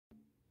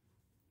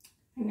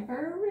I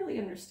never really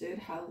understood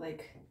how,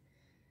 like,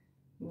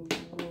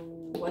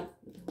 what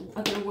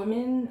other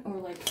women or,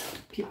 like,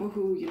 people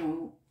who, you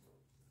know,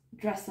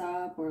 dress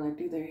up or, like,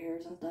 do their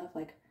hairs and stuff,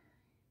 like,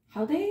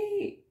 how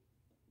they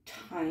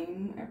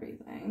time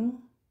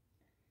everything.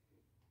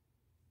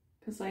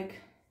 Because,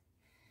 like,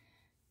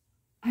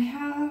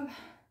 I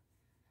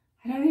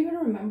don't even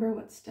remember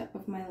what step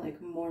of my,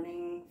 like,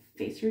 morning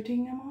face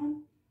routine I'm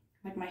on.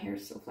 Like, my hair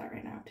is so flat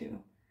right now, too.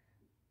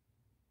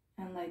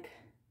 And, like,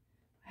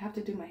 I have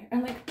to do my hair.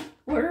 And, like,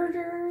 what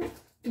order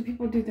do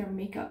people do their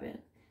makeup in?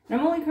 And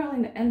I'm only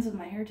curling the ends of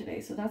my hair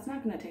today, so that's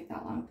not going to take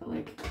that long. But,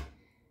 like,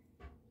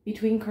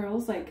 between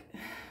curls, like,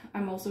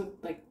 I'm also,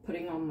 like,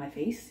 putting on my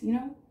face, you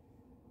know?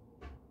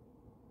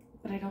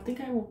 But I don't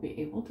think I will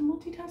be able to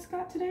multitask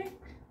that today.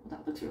 Well,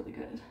 that looks really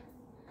good.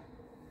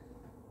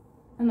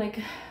 And, like,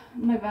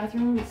 my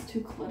bathroom is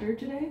too cluttered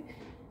today.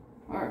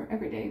 Or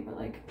every day, but,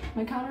 like,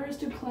 my counter is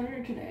too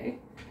cluttered today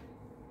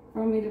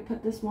for me to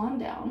put this wand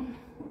down,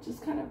 which is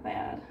kind of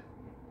bad.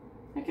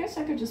 I guess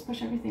I could just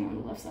push everything on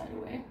the left side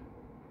away.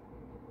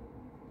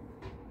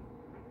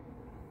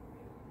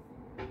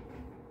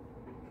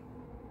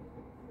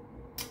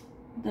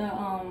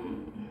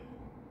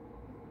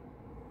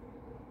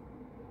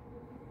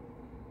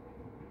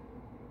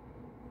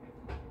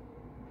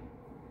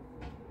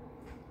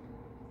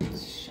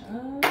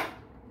 Shove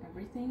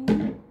everything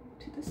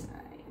to the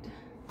side.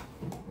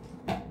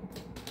 That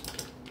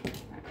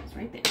goes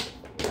right there.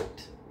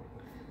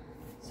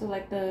 So,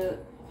 like,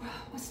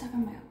 what's stuck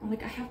on my,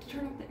 like, I have to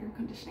turn off the air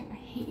conditioning. I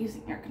hate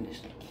using air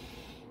conditioning.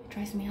 It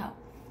drives me up.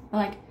 But,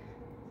 like,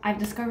 I've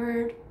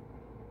discovered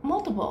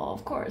multiple,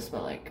 of course,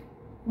 but, like,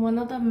 one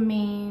of the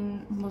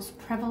most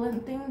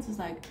prevalent things is,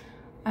 like,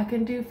 I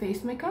can do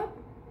face makeup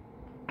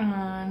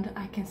and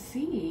I can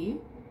see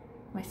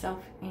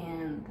myself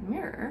in the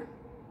mirror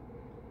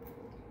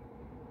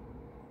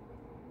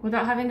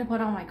without having to put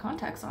on my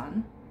contacts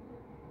on.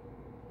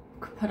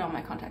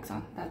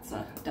 That's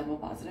a double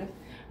positive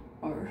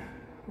or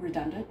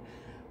redundant.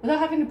 Without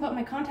having to put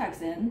my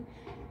contacts in.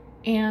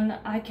 And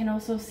I can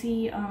also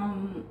see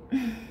sunscreen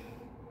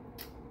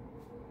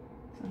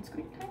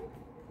time.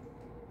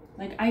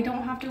 Like, I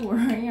don't have to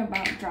worry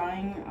about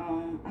drawing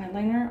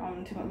eyeliner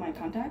onto my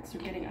contacts or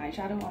getting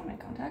eyeshadow on my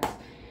contacts.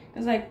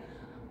 Because, like,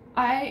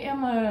 I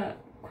am a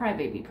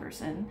crybaby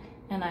person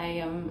and I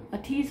am a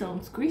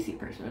T-zones greasy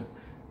person.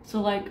 So,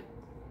 like,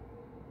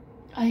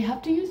 I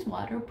have to use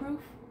waterproof.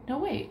 No,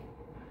 wait.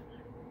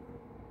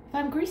 If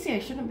I'm greasy, I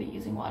shouldn't be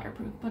using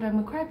waterproof, but I'm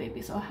a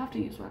crybaby, so I have to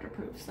use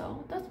waterproof.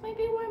 So that's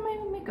maybe why my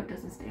makeup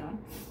doesn't stay on.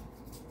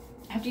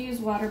 I have to use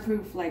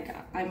waterproof, like,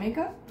 eye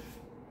makeup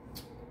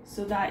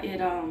so that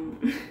it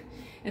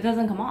it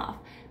doesn't come off.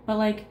 But,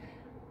 like,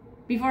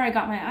 before I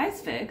got my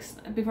eyes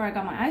fixed, before I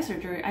got my eye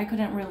surgery, I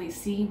couldn't really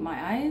see my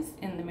eyes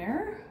in the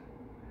mirror.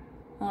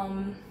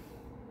 So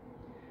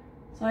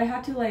I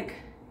had to, like,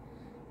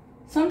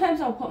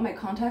 sometimes I'll put my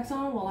contacts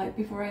on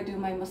before I do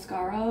my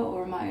mascara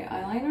or my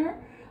eyeliner,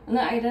 and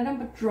then I end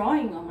up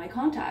drawing on my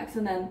contacts,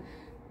 and then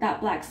that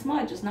black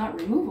smudge is not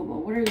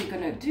removable. What are you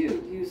gonna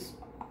do? Use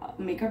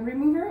makeup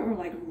remover or,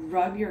 like,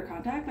 rub your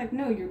contact? Like,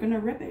 no, you're gonna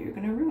rip it. You're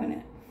gonna ruin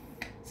it.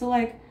 So,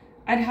 like,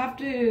 I'd have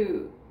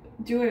to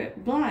do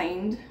it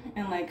blind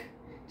and, like,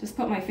 just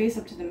put my face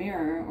up to the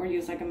mirror or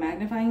use, like, a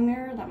magnifying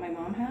mirror that my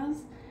mom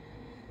has.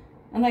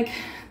 And, like,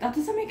 that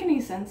doesn't make any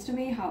sense to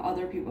me how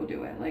other people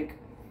do it. Like,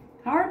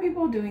 how are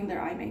people doing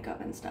their eye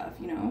makeup and stuff,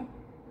 you know?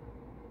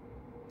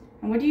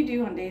 And what do you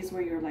do on days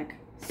where you're, like,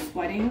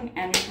 sweating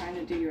and you're trying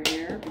to do your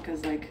hair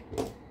because, like,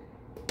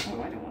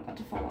 oh, I don't want that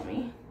to fall on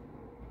me.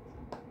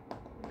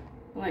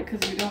 Like,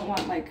 because you don't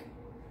want, like,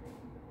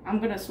 I'm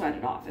gonna sweat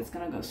it off. It's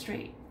gonna go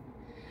straight.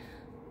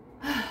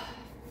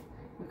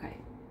 Okay.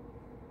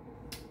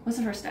 What's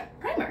the first step?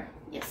 Primer.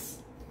 Yes.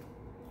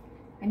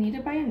 I need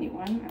to buy a new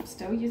one. I'm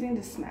still using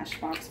the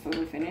Smashbox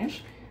Photo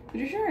Finish.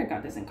 Pretty sure I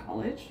got this in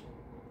college.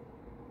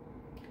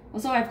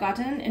 Also, I've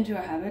gotten into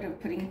a habit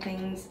of putting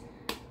things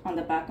on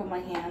the back of my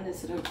hand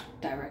instead of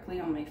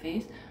directly on my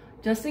face,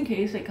 just in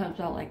case it comes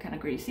out, like, kind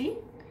of greasy,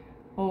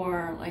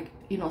 or, like,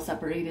 you know,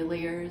 separated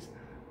layers,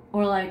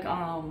 or, like,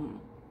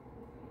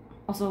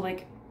 also,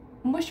 like,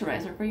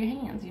 moisturizer for your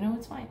hands, you know,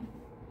 it's fine.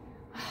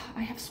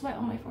 I have sweat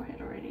on my forehead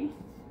already.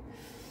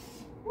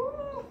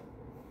 Woo.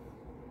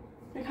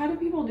 Like, how do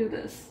people do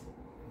this?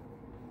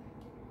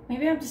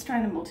 Maybe I'm just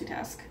trying to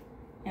multitask,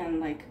 and,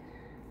 like,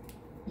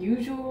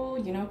 usual,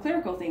 you know,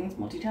 clerical things,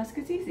 multitask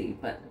is easy,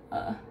 but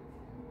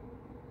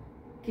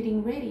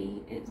getting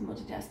ready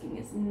multitasking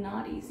is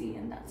not easy,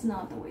 and that's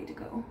not the way to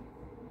go.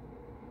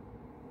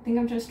 I think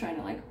I'm just trying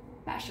to, like,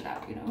 bash it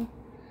out, you know.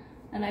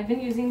 And I've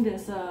been using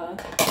this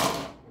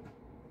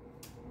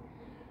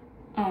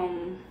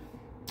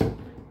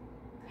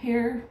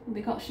hair,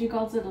 she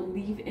calls it a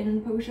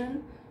leave-in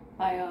potion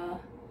by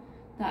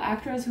the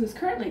actress who's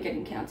currently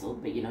getting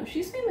canceled, but, you know,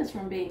 she's famous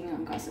from being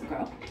on Gossip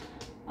Girl.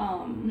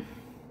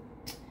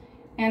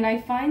 And I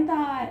find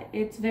that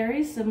it's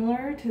very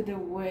similar to the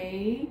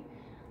way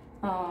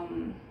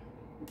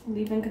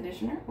leave-in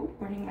conditioner, oh,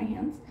 burning my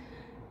hands,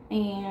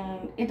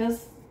 and it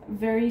does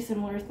very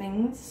similar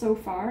things so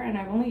far, and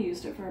I've only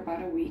used it for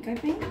about a week, I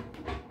think.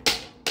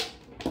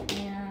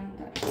 And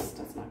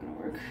that's not gonna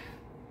work.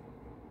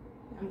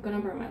 I'm gonna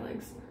burn my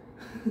legs.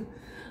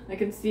 I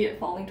can see it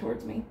falling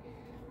towards me.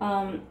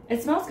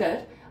 It smells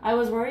good. I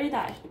was worried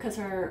that because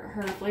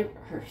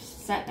her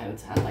scent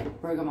notes had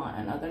like bergamot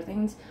and other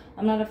things.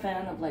 I'm not a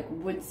fan of like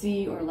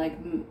woodsy or like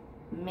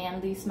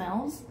manly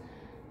smells,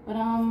 but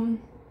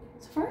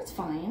so far it's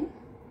fine.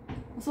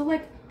 So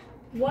like,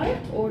 what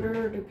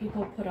order do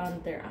people put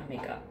on their eye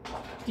makeup?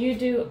 Do you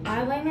do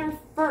eyeliner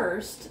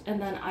first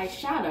and then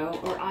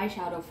eyeshadow, or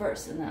eyeshadow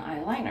first and then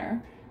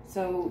eyeliner?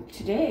 So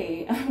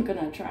today I'm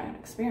gonna try an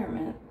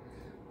experiment.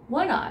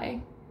 One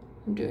eye,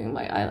 I'm doing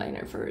my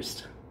eyeliner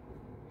first.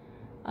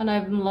 And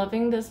I'm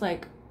loving this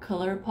like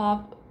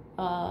ColourPop,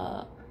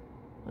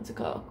 what's it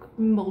called?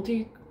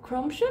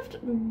 Multi-chrome shift?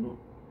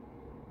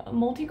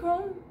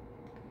 Multi-chrome?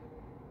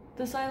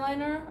 This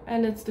eyeliner,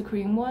 and it's the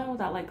cream one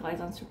that like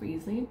glides on super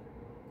easily.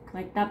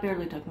 Like that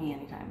barely took me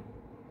any time.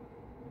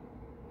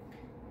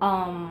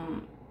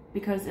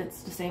 Because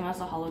it's the same as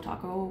the Holo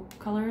Taco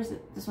colors.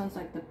 This one's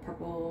like the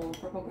purple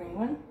green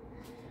one.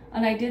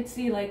 And I did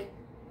see like,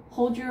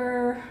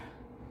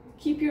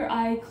 keep your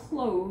eye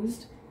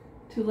closed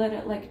to let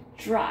it like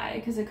dry,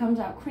 because it comes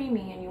out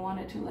creamy and you want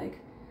it to like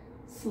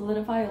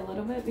solidify a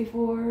little bit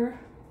before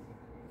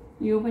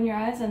you open your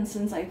eyes. And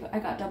since I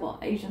got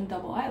Asian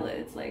double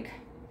eyelids, like,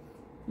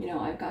 you know,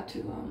 I've got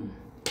to,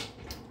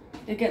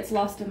 it gets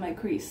lost in my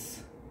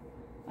crease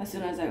as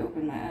soon as I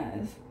open my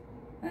eyes.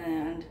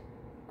 And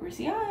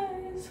greasy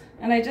eyes.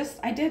 And I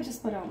did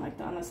just put on like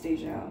the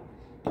Anastasia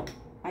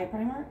eye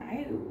primer.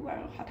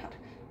 Hot.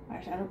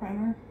 Eyeshadow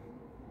primer.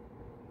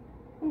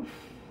 Oof.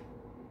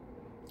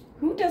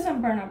 Who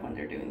doesn't burn up when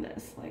they're doing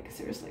this? Like,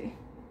 seriously.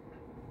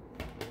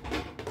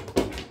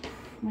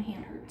 My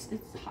hand hurts.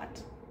 It's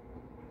hot.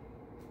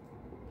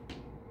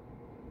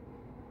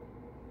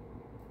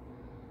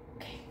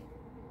 Okay.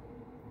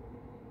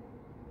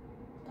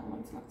 That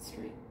one's not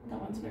straight.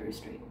 That one's very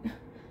straight.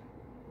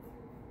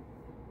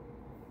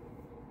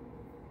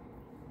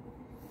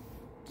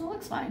 So it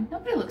looks fine.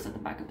 Nobody looks at the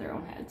back of their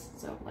own heads.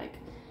 So, like,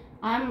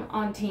 I'm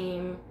on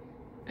team.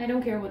 I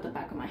don't care what the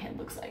back of my head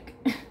looks like.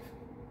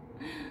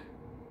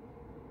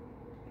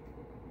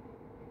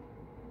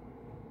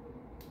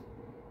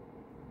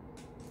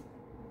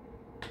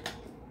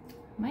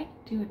 Might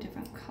do a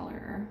different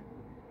color.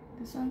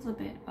 This one's a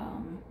bit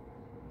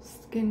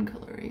skin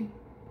colory.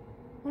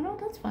 Oh no,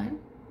 that's fine.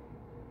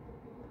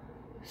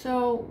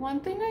 So one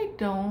thing I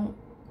don't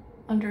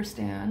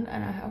understand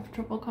and I have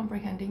trouble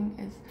comprehending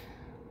is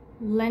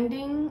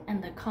blending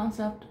and the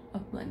concept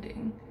of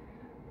blending.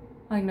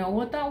 I know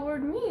what that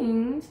word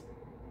means.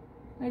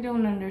 I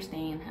don't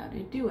understand how to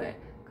do it,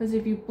 because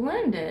if you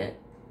blend it,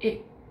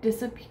 it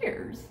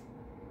disappears,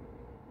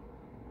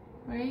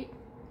 right?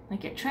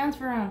 Like it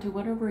transfers onto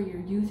whatever you're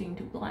using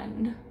to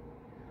blend.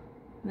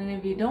 And then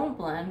if you don't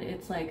blend,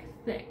 it's like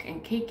thick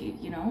and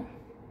cakey, you know?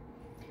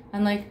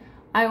 And like,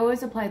 I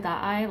always apply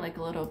that eye like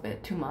a little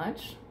bit too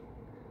much.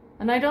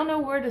 And I don't know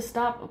where to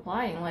stop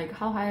applying. Like,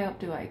 how high up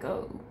do I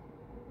go?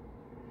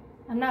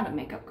 I'm not a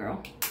makeup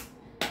girl.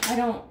 I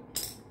don't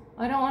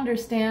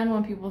understand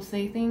when people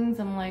say things.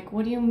 I'm like,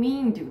 what do you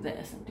mean do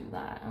this and do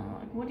that? And I'm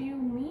like, what do you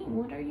mean?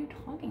 What are you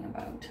talking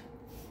about?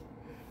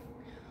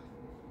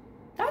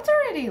 That's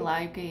already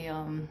like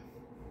a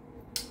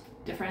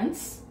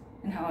difference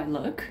in how I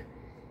look.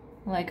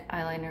 Like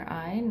eyeliner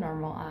eye,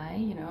 normal eye,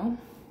 you know.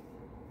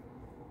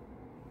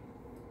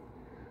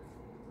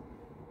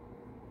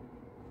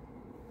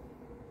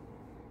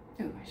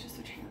 Oh, I should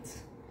switch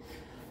hands.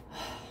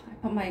 I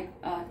put my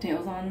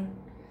nails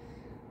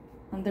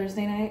on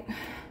Thursday night,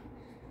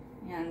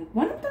 and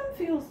one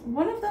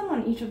of them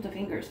on each of the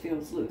fingers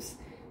feels loose,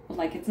 but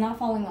like it's not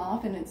falling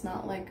off and it's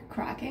not like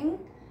cracking.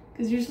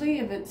 Because usually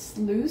if it's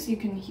loose, you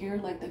can hear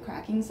like the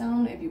cracking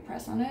sound if you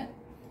press on it,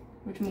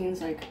 which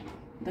means like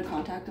the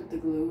contact of the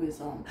glue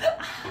is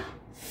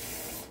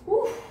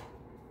Woo.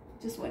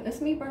 Just witness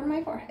me burn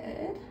my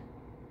forehead.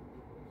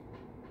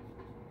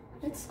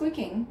 It's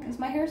squeaking. Is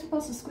my hair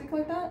supposed to squeak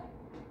like that?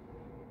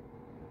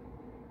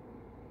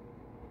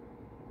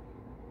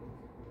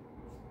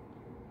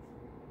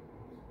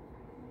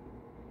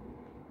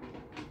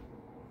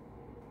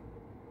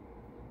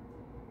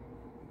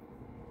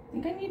 I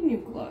think I need new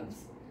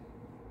gloves.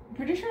 I'm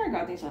pretty sure I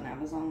got these on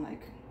Amazon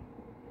like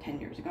 10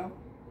 years ago.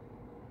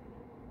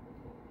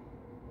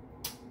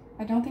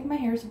 I don't think my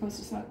hair is supposed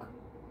to smoke.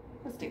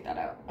 Let's take that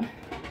out.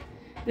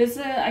 This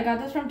I got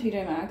this from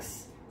TJ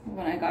Maxx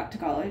when I got to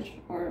college,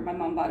 or my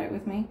mom bought it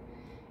with me.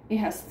 It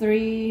has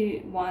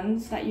 3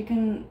 ones that you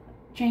can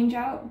change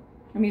out.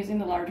 I'm using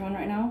the large one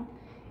right now.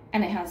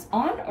 And it has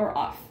on or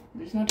off.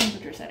 There's no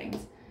temperature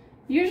settings.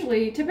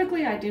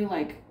 Typically I do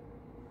like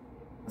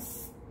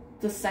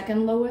the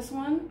second lowest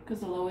one,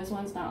 because the lowest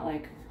one's not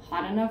like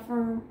hot enough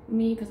for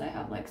me because I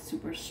have like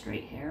super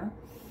straight hair.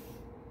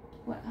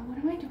 What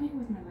am I doing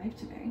with my life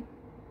today?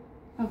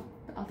 Oh,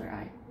 the other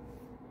eye.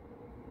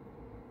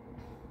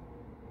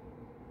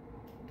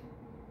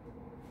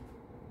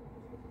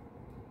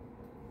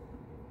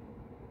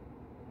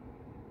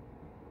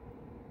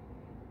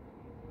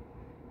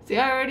 See,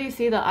 I already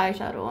see the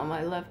eyeshadow on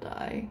my left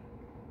eye.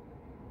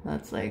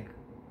 That's like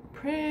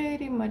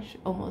pretty much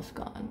almost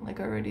gone. Like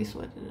I already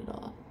sweated it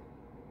off.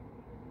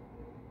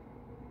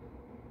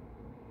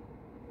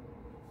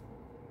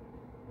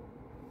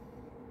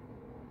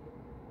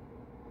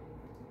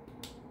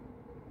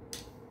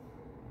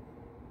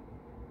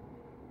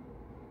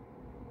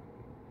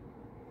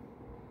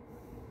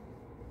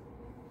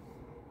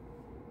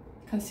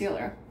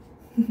 Concealer.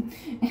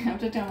 I have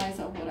to tell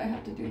myself what I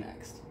have to do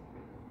next.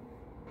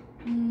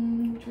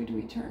 Which way do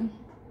we turn?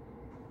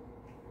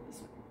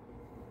 This way.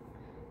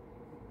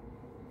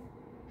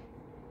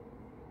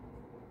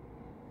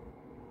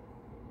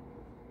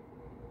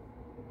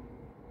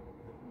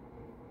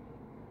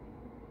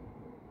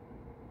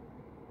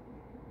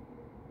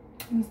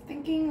 I was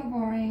thinking of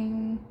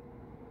wearing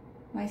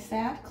my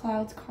Sad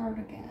Clouds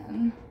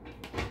cardigan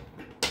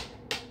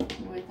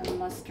with a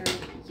mustard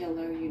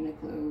yellow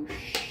Uniqlo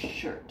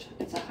shirt.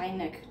 It's a high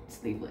neck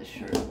sleeveless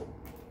shirt. God,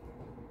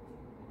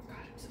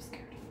 I'm so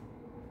scared.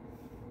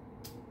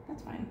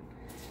 That's fine.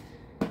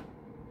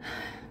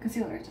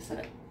 Concealer, I just said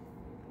it.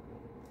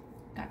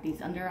 Got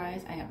these under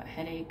eyes. I have a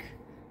headache.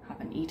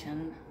 Haven't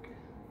eaten.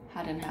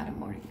 Hadn't had a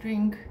morning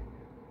drink.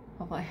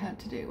 All I had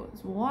today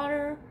was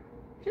water,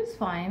 which is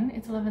fine.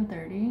 It's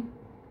 11:30.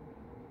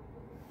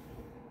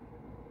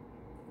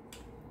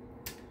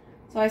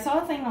 So I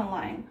saw a thing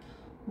online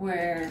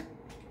where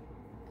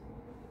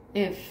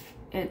if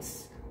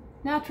it's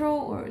natural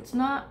or it's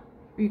not,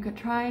 you could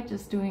try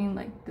just doing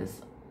like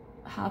this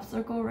half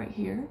circle right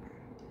here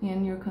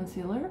in your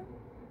concealer,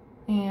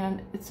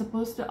 and it's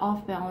supposed to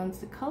off balance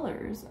the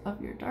colors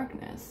of your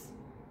darkness.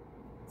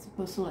 It's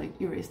supposed to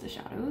like erase the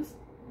shadows.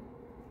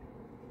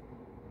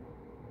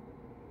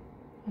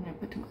 And I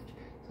put too much.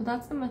 So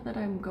that's the method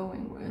I'm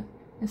going with,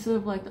 instead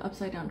of like the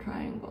upside down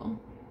triangle.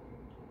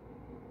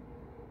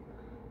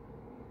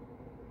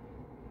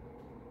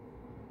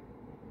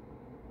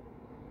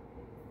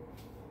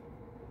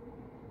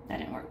 That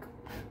didn't work.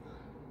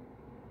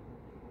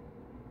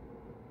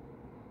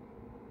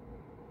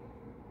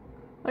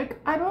 Like,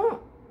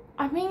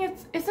 I mean,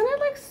 isn't it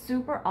like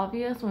super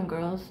obvious when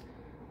girls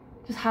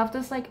just have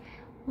this like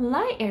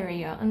light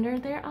area under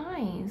their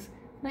eyes?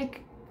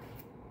 Like,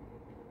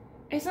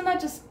 isn't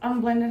that just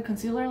unblended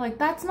concealer? Like,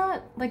 that's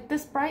not like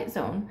this bright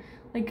zone.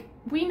 Like,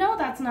 we know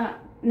that's not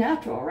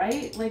natural,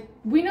 right? Like,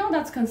 we know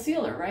that's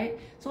concealer, right?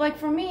 So like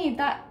for me,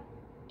 that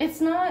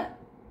it's not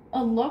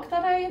a look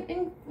that I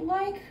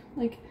like.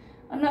 Like,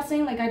 I'm not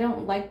saying like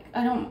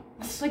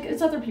it's like,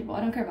 it's other people.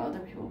 I don't care about other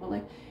people, but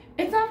like,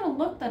 it's not a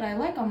look that I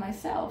like on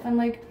myself. And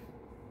like,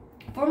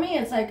 for me,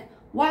 it's like,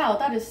 wow,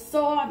 that is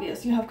so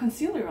obvious. You have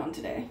concealer on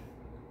today,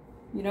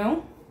 you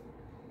know?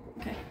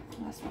 Okay,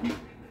 last one.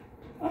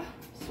 Oh,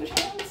 switch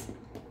hands.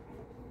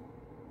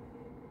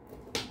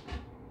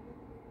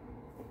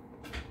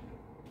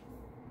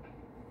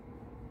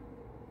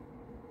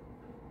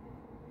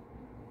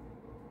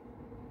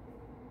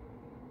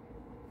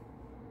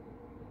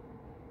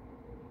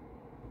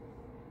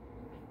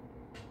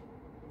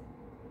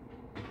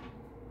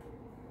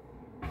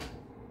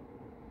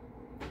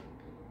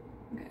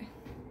 Okay,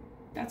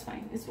 that's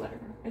fine. It's whatever.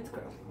 It's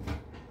gross.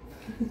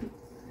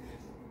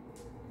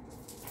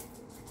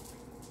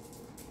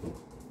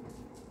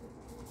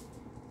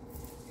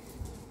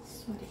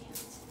 Sweaty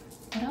hands.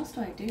 What else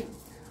do I do?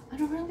 I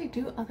don't really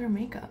do other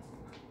makeup.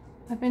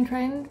 I've been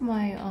trying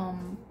my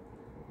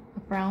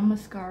brown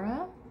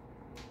mascara.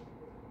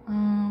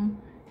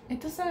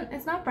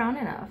 It's not brown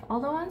enough. All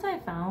the ones I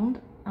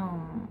found,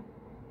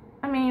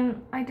 I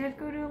mean, I did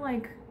go to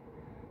like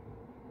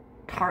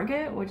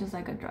Target, which is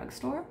like a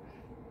drugstore.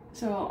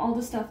 So all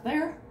the stuff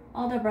there,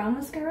 all the brown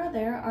mascara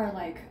there are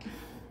like,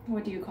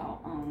 what do you call,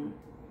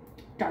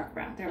 dark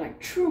brown. They're like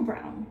true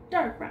brown,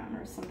 dark brown,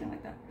 or something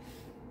like that.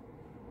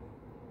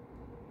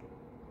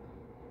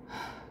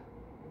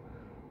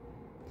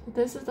 So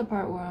this is the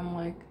part where I'm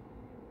like,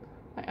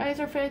 my eyes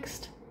are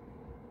fixed.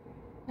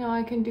 Now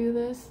I can do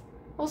this.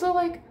 Also,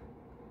 like,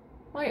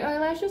 my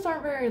eyelashes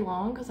aren't very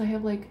long because I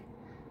have like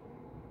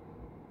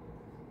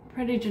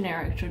pretty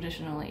generic,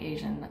 traditionally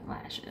Asian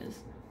lashes.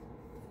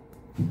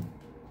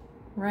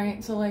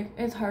 Right? So like,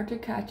 it's hard to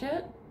catch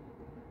it.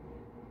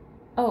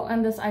 Oh,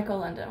 and this Ico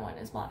London one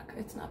is black.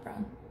 It's not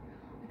brown.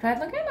 I tried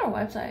looking at their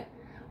website.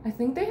 I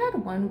think they had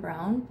one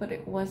brown, but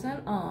it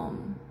wasn't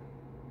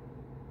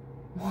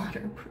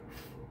waterproof.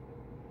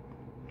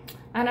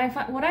 And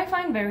what I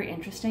find very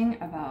interesting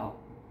about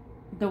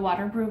the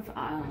waterproof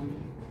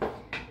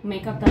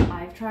makeup that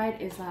I've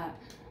tried is that,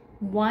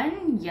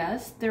 one,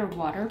 yes, they're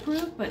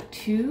waterproof, but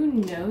two,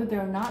 no,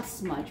 they're not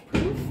smudge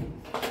proof.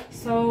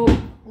 So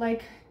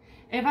like,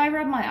 if I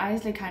rub my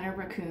eyes, they kind of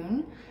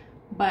raccoon,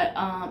 but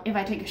if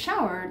I take a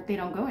shower, they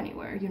don't go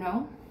anywhere, you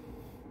know?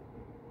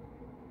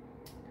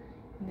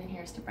 And then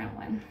here's the brown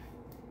one.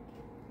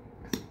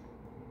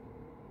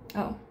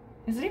 Oh,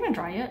 is it even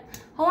dry yet?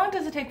 How long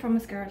does it take for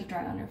mascara to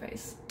dry on your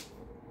face?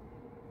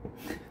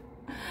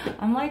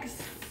 I'm like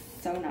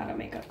so not a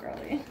makeup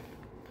girly.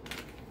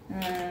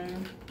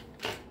 And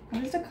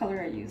what is the color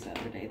I used the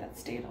other day that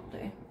stayed all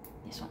day?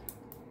 This one.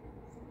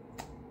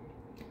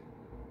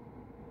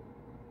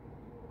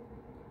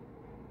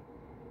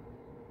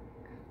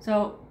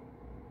 So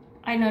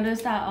I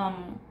noticed that,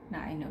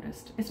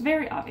 it's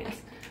very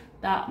obvious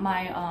that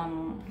my,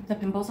 the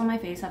pimples on my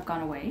face have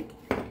gone away.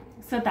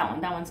 Except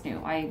that one's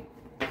new. I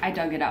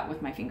dug it out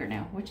with my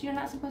fingernail, which you're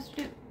not supposed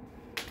to do.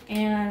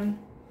 And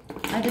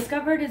I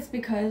discovered it's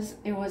because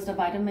it was the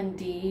vitamin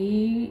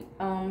D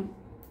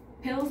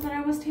pills that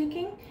I was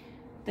taking.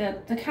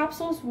 The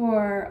capsules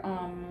were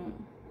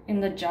in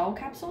the gel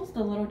capsules,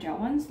 the little gel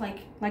ones,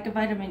 like a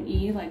vitamin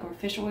E, like, or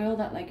fish oil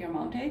that like your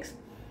mom takes.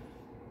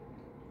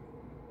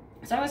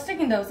 So I was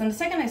taking those, and the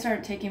second I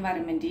started taking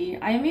vitamin D,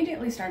 I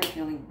immediately started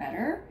feeling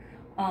better.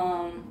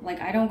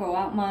 Like, I don't go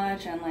out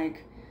much, and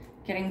like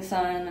getting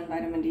sun and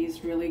vitamin D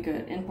is really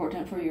good,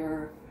 important for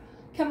your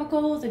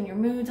chemicals and your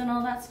moods and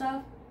all that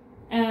stuff.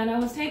 And I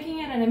was taking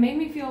it, and it made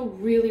me feel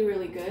really,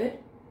 really good.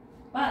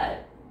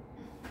 But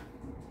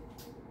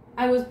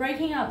I was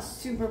breaking out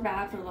super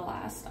bad for the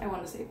last, I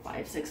want to say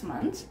 5-6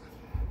 months.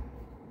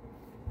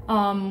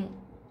 And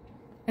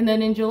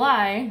then in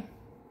July,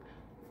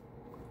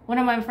 one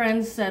of my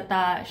friends said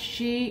that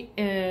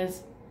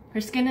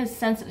her skin is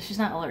sensitive. She's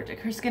not allergic.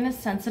 Her skin is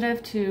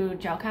sensitive to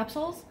gel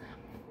capsules,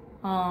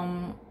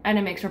 and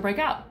it makes her break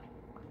out.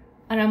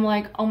 And I'm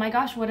like, oh my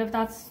gosh, what if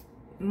that's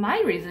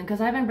my reason?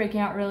 Because I've been breaking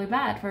out really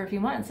bad for a few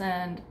months,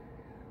 and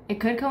it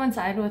could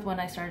coincide with when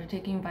I started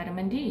taking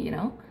vitamin D, you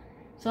know?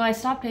 So I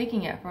stopped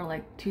taking it for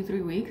like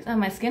 2-3 weeks, and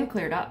my skin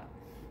cleared up.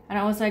 And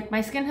I was like,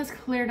 my skin has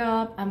cleared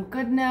up. I'm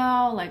good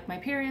now. Like, my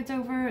period's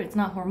over. It's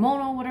not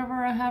hormonal, whatever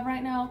I have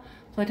right now.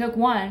 So I took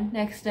one,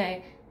 next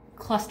day,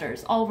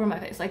 clusters all over my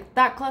face. Like,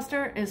 that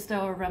cluster is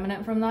still a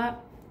remnant from that,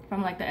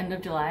 from like the end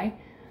of July.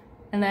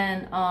 And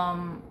then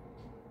I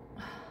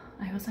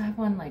also have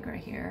one like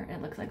right here.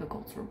 It looks like a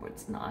cold sore, but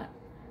it's not.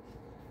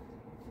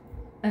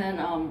 And then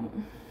I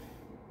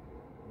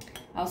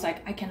was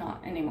like, I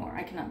cannot anymore.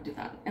 I cannot do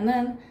that. And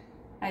then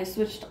I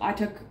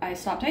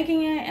stopped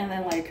taking it, and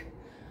then like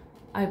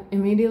I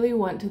immediately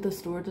went to the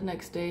store the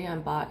next day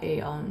and bought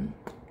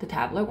the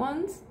tablet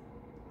ones.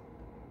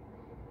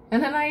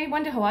 And then I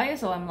went to Hawaii,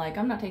 so I'm like,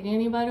 I'm not taking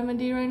any vitamin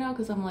D right now,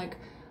 because I'm like,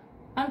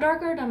 I'm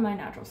darker than my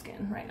natural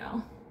skin right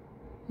now.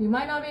 You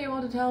might not be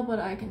able to tell, but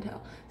I can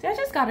tell. See, I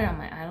just got it on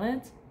my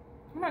eyelids.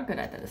 I'm not good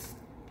at this.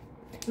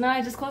 And then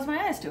I just closed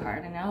my eyes too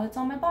hard, and now it's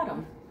on my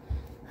bottom.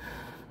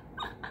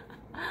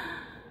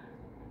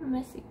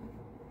 Messy.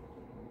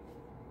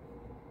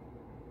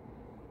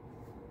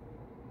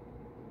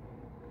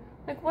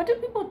 Like, what do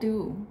people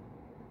do?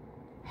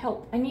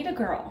 Help. I need a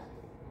girl.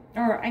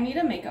 Or I need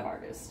a makeup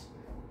artist.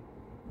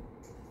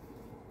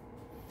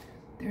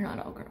 They're not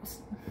all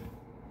girls.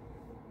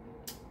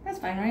 That's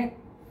fine, right?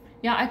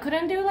 Yeah, I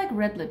couldn't do like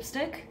red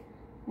lipstick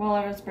while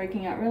I was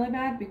breaking out really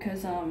bad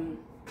because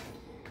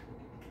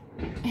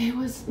it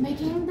was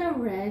making the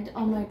red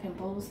on my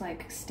pimples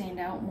like stand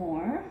out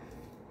more.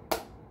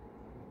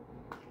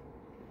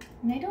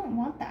 And I don't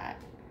want that.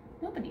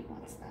 Nobody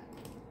wants that.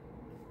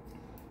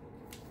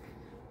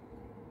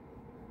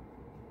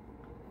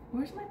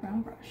 Where's my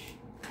brown brush?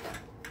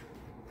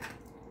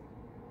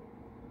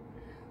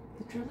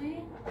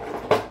 Literally,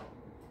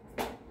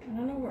 I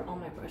don't know where all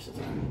my brushes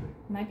are.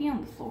 It might be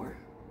on the floor.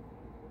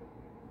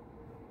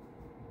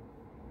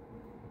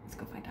 Let's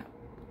go find out.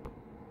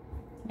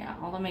 Yeah,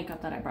 all the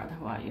makeup that I brought to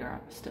Hawaii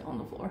are still on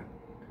the floor.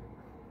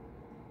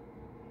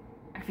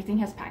 Everything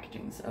has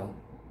packaging, so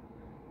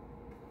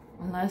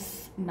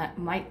unless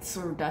mites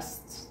or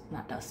dust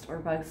or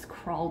bugs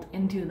crawled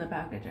into the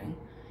packaging,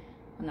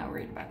 I'm not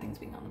worried about things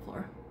being on the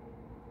floor.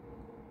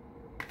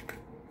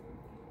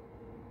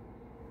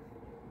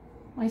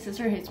 My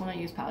sister hates when I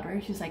use powder.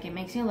 She's like, it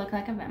makes you look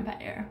like a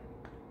vampire.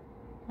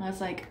 I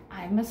was like,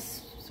 I'm a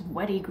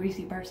sweaty,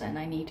 greasy person.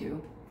 I need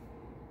to.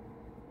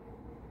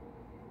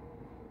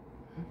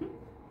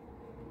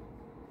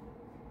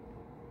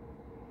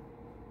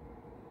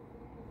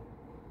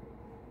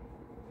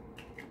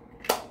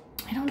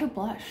 I don't do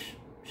blush.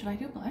 Should I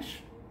do blush?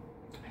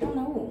 I don't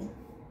know.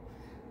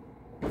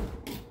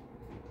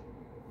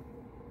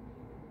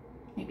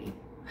 Maybe.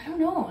 I don't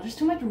know. There's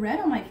too much red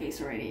on my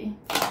face already.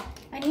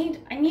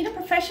 I need a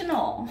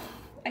professional.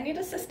 I need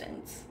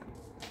assistance.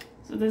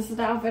 So this is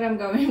the outfit I'm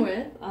going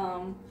with.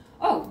 Oh,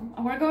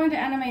 we're going to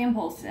Anime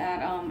Impulse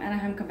at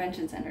Anaheim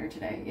Convention Center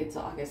today. It's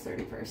August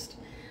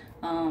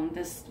 31st.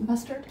 This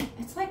mustard,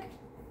 it's like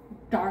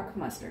dark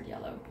mustard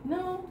yellow.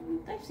 No,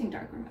 I've seen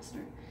darker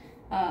mustard.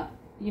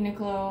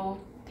 Uniqlo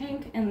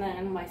pink, and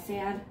then my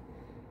sad.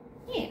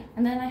 Yeah,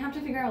 and then I have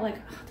to figure out like,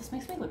 oh, this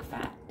makes me look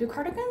fat. Do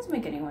cardigans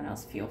make anyone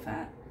else feel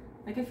fat?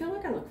 Like, I feel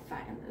like I look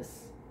fat in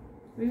this.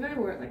 Maybe if I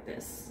wear it like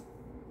this.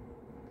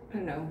 I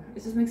don't know.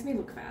 It just makes me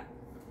look fat.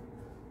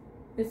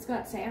 It's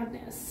got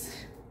sadness.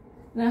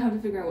 Now I have to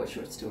figure out what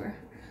shorts to wear.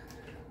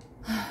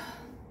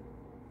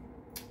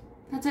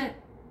 That's it.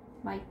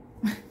 Bye.